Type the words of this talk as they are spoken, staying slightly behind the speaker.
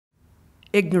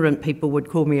ignorant people would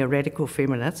call me a radical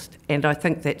feminist, and I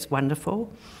think that's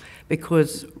wonderful,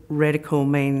 because radical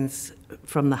means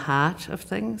from the heart of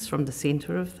things, from the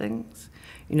centre of things.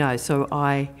 You know, so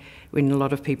when a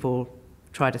lot of people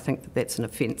try to think that that's an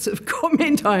offensive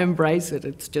comment, I embrace it.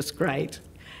 It's just great.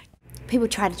 People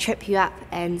try to trip you up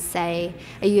and say,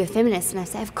 are you a feminist? And I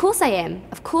say, of course I am.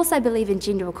 Of course I believe in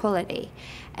gender equality.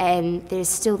 And there's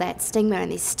still that stigma,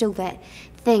 and there's still that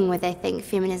thing where they think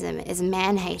feminism is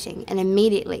man-hating, and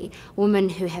immediately women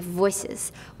who have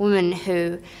voices, women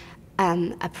who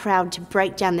are proud to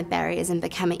break down the barriers and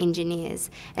become engineers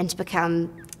and to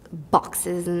become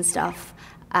boxers and stuff,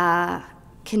 are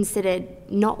considered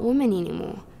not women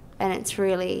anymore. And it's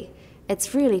really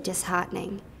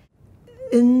disheartening.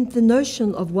 In the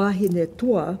notion of Wahine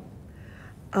toa,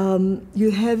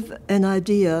 you have an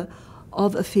idea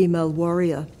of a female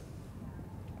warrior.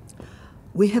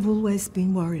 We have always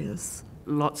been warriors.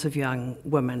 Lots of young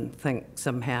women think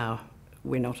somehow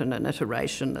we're not in an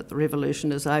iteration, that the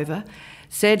revolution is over.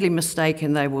 Sadly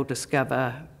mistaken, they will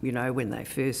discover, you know, when they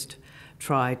first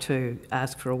try to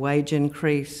ask for a wage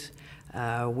increase,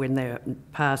 when they're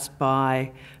passed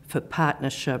by for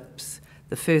partnerships,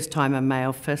 the first time a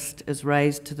male fist is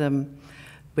raised to them,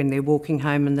 when they're walking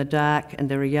home in the dark and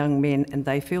there are young men and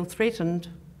they feel threatened.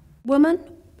 Women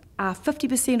are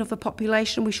 50% of the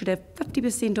population. We should have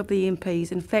 50% of the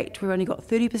MPs. In fact, we've only got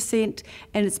 30%,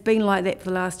 and it's been like that for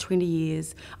the last 20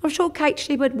 years. I'm sure Kate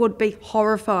Shepherd would be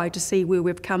horrified to see where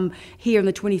we've come here in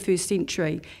the 21st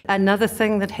century. Another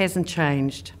thing that hasn't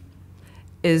changed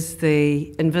is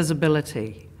the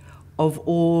invisibility of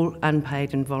all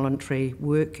unpaid and voluntary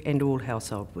work and all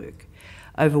household work.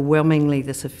 Overwhelmingly,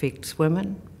 this affects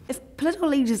women. If political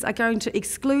leaders are going to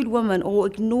exclude women or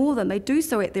ignore them, they do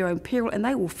so at their own peril, and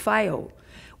they will fail.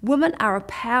 Women are a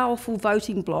powerful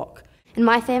voting bloc. In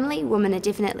my family, women are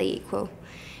definitely equal.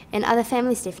 In other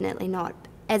families, definitely not.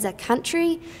 As a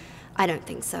country, I don't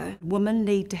think so. Women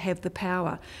need to have the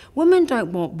power. Women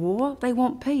don't want war, they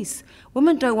want peace.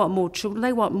 Women don't want more children,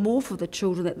 they want more for the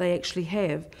children that they actually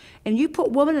have. And you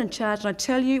put women in charge, and I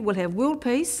tell you, we'll have world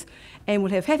peace, and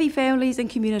we'll have happy families and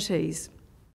communities.